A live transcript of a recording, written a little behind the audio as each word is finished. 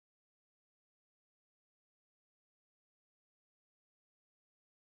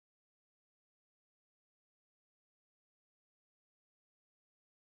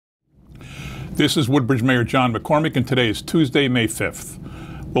This is Woodbridge Mayor John McCormac, and today is Tuesday, May 5th.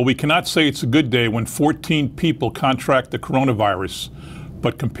 Well, we cannot say it's a good day when 14 people contract the coronavirus,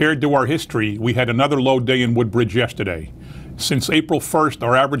 but compared to our history, we had another low day in Woodbridge yesterday. Since April 1st,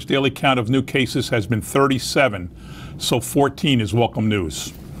 our average daily count of new cases has been 37, so 14 is welcome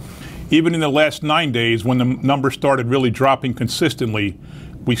news. Even in the last 9 days, when the numbers started really dropping consistently,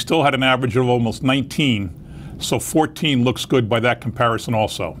 we still had an average of almost 19, so 14 looks good by that comparison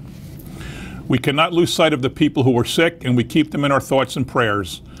also. We cannot lose sight of the people who are sick, and we keep them in our thoughts and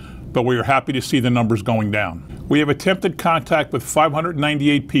prayers, but we are happy to see the numbers going down. We have attempted contact with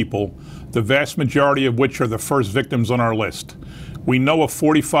 598 people, the vast majority of which are the first victims on our list. We know of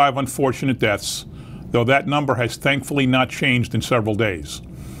 45 unfortunate deaths, though that number has thankfully not changed in several days.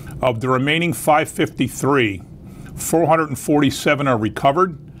 Of the remaining 553, 447 are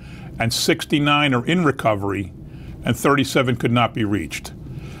recovered, and 69 are in recovery, and 37 could not be reached.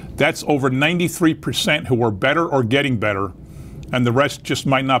 That's over 93% who are better or getting better, and the rest just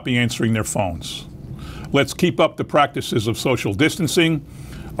might not be answering their phones. Let's keep up the practices of social distancing,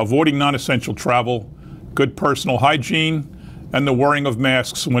 avoiding non-essential travel, good personal hygiene, and the wearing of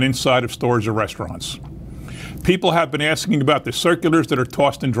masks when inside of stores or restaurants. People have been asking about the circulars that are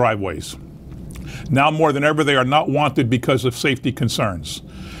tossed in driveways. Now more than ever, they are not wanted because of safety concerns.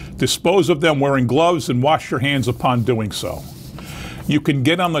 Dispose of them wearing gloves and wash your hands upon doing so. You can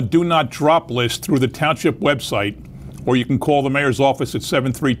get on the Do Not Drop list through the Township website, or you can call the Mayor's office at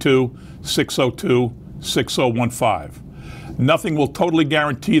 732-602-6015. Nothing will totally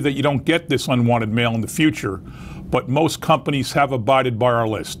guarantee that you don't get this unwanted mail in the future, but most companies have abided by our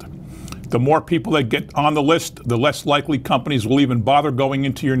list. The more people that get on the list, the less likely companies will even bother going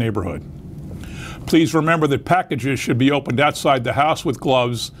into your neighborhood. Please remember that packages should be opened outside the house with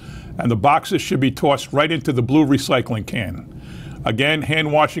gloves, and the boxes should be tossed right into the blue recycling can. Again,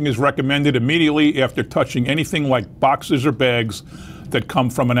 hand washing is recommended immediately after touching anything like boxes or bags that come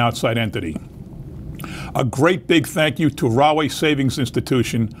from an outside entity. A great big thank you to Rahway Savings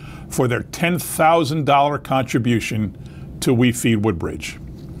Institution for their $10,000 contribution to We Feed Woodbridge.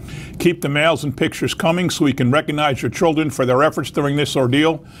 Keep the mails and pictures coming so we can recognize your children for their efforts during this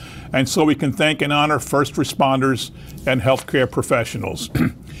ordeal, and so we can thank and honor first responders and healthcare professionals.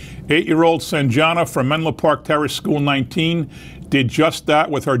 8-year-old Sanjana from Menlo Park Terrace School 19 did just that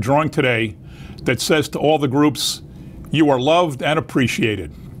with her drawing today that says to all the groups, "You are loved and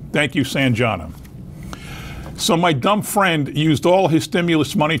appreciated." Thank you, Sanjana. So my dumb friend used all his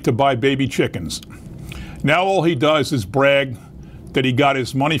stimulus money to buy baby chickens. Now all he does is brag that he got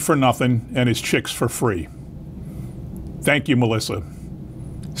his money for nothing and his chicks for free. Thank you, Melissa.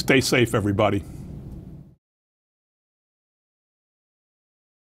 Stay safe, everybody.